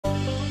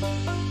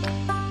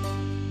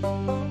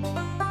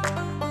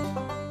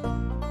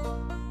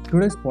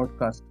Today's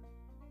podcast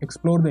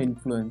explore the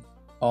influence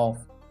of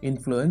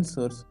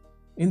influencers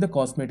in the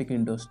cosmetic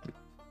industry,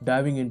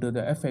 diving into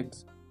the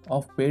effects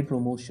of paid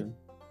promotion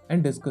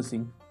and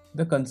discussing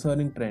the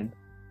concerning trend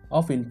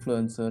of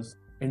influencers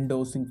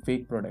endorsing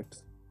fake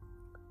products.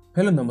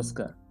 Hello,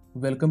 Namaskar.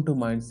 Welcome to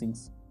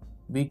MindSyncs,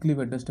 weekly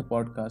Wednesday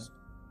podcast,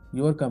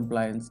 your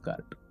compliance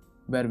guide,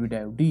 where we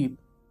dive deep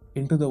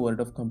into the world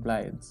of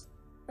compliance.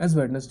 As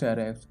Wednesday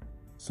arrives,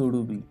 so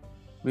do we,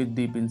 with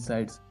deep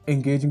insights,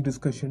 engaging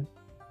discussion,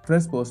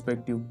 fresh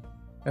perspective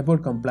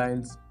about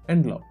compliance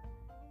and law.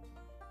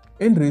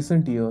 In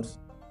recent years,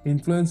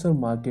 influencer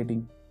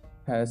marketing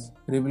has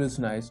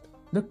revolutionized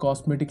the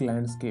cosmetic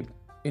landscape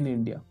in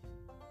India.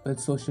 With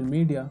social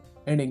media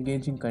and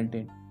engaging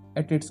content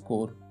at its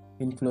core,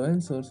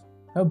 influencers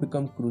have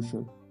become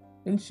crucial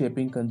in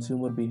shaping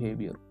consumer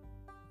behavior.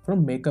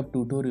 From makeup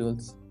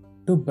tutorials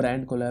to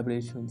brand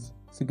collaborations,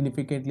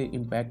 significantly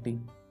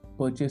impacting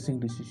purchasing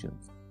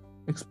decisions.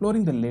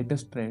 Exploring the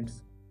latest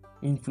trends,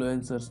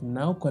 influencers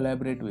now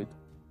collaborate with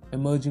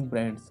emerging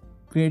brands,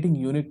 creating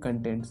unique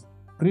contents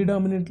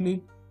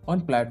predominantly on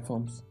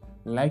platforms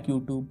like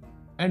YouTube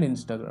and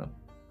Instagram.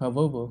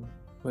 However,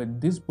 with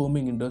this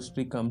booming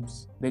industry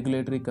comes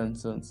regulatory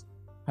concerns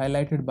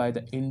highlighted by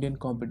the Indian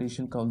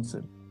Competition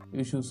Council,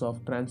 issues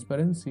of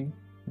transparency,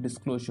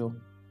 disclosure,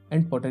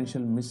 and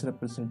potential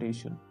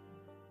misrepresentation,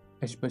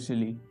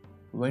 especially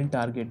when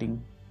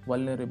targeting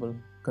vulnerable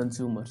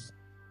consumers,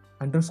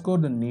 underscore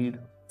the need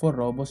for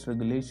robust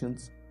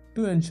regulations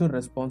to ensure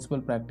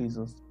responsible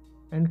practices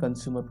and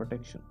consumer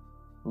protection.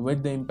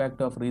 With the impact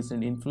of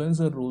recent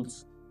influencer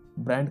rules,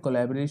 brand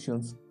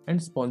collaborations, and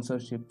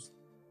sponsorships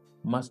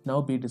must now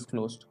be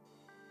disclosed,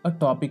 a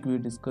topic we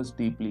discussed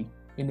deeply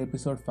in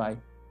episode 5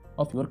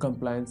 of your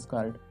Compliance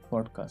Card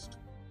podcast.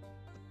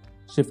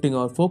 Shifting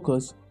our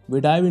focus,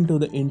 we dive into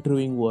the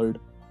intriguing world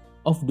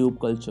of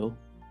dupe culture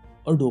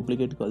or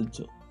duplicate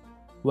culture,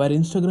 where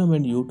Instagram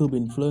and YouTube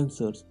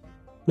influencers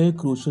play a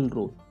crucial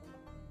role.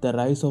 The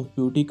rise of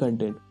beauty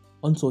content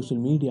on social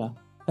media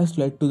has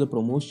led to the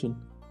promotion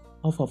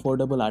of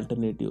affordable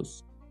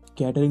alternatives,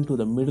 catering to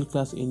the middle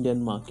class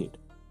Indian market.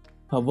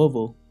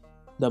 However,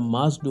 the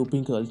mass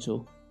duping culture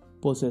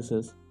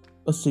possesses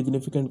a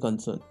significant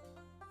concern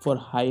for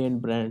high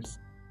end brands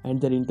and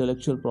their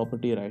intellectual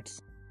property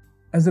rights.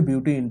 As the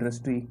beauty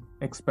industry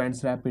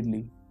expands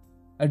rapidly,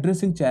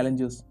 addressing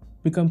challenges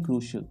become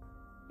crucial,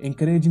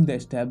 encouraging the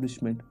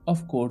establishment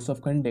of codes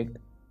of conduct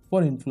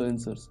for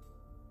influencers,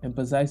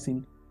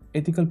 emphasizing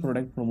ethical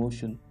product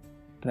promotion,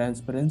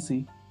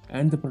 transparency,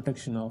 and the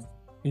protection of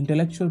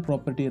intellectual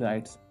property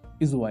rights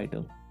is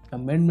vital.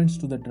 Amendments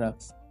to the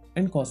Drugs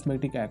and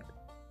Cosmetic Act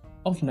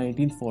of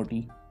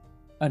 1940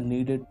 are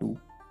needed to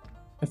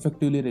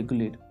effectively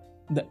regulate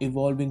the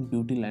evolving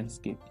beauty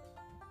landscape,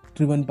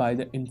 driven by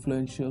the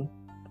influential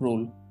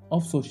role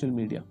of social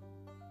media.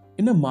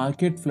 In a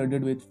market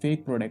flooded with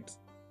fake products,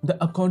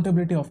 the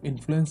accountability of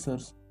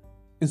influencers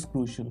is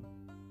crucial.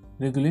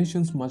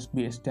 Regulations must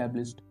be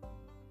established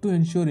to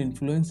ensure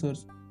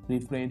influencers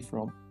refrain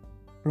from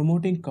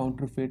promoting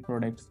counterfeit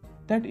products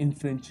that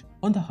infringe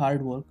on the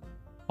hard work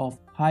of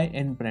high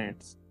end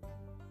brands.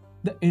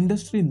 The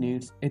industry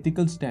needs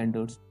ethical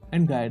standards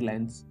and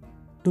guidelines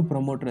to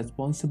promote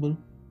responsible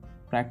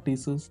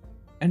practices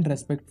and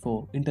respect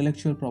for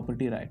intellectual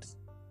property rights.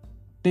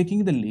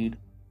 Taking the lead,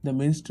 the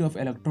Ministry of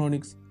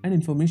Electronics and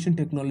Information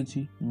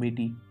Technology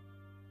 (MeitY),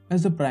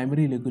 as the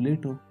primary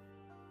regulator,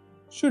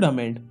 should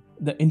amend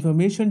the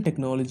Information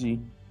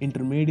Technology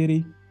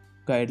Intermediary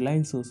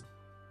Guidelines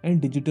and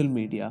Digital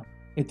Media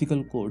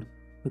Ethical Code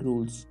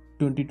Rules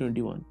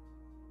 2021.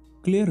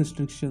 Clear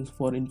restrictions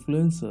for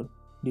influencers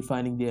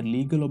defining their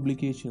legal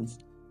obligations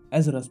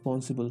as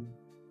responsible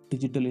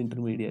digital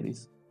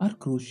intermediaries are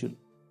crucial.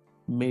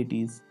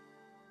 MeitY's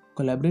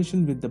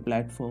collaboration with the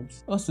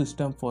platforms, a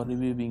system for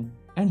reviewing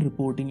and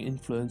reporting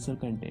influencer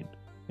content,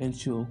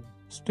 ensure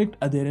strict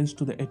adherence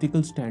to the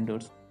ethical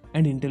standards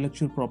and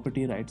intellectual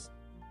property rights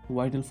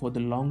vital for the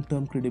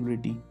long-term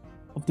credibility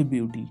of the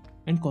beauty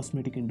and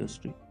cosmetic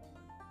industry.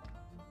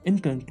 In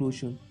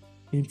conclusion,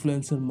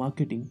 influencer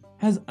marketing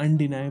has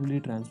undeniably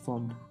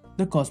transformed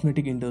the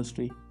cosmetic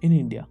industry in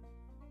India,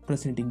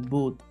 presenting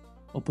both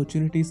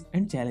opportunities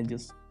and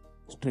challenges.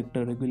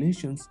 Stricter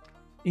regulations,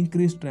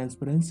 increased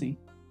transparency,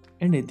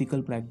 and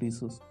ethical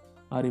practices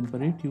are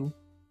imperative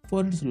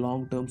for its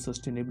long term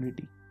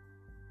sustainability.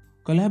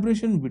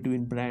 Collaboration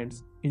between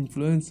brands,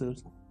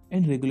 influencers,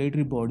 and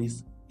regulatory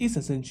bodies is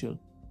essential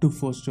to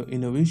foster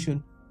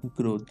innovation,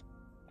 growth,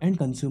 and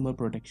consumer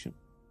protection.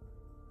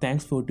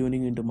 Thanks for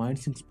tuning into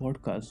MindSyncs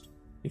podcast.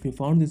 If you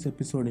found this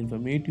episode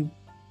informative,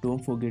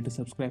 don't forget to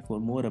subscribe for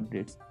more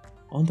updates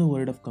on the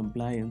world of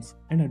compliance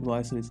and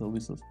advisory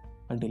services.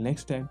 Until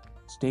next time,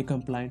 stay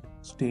compliant,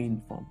 stay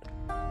informed.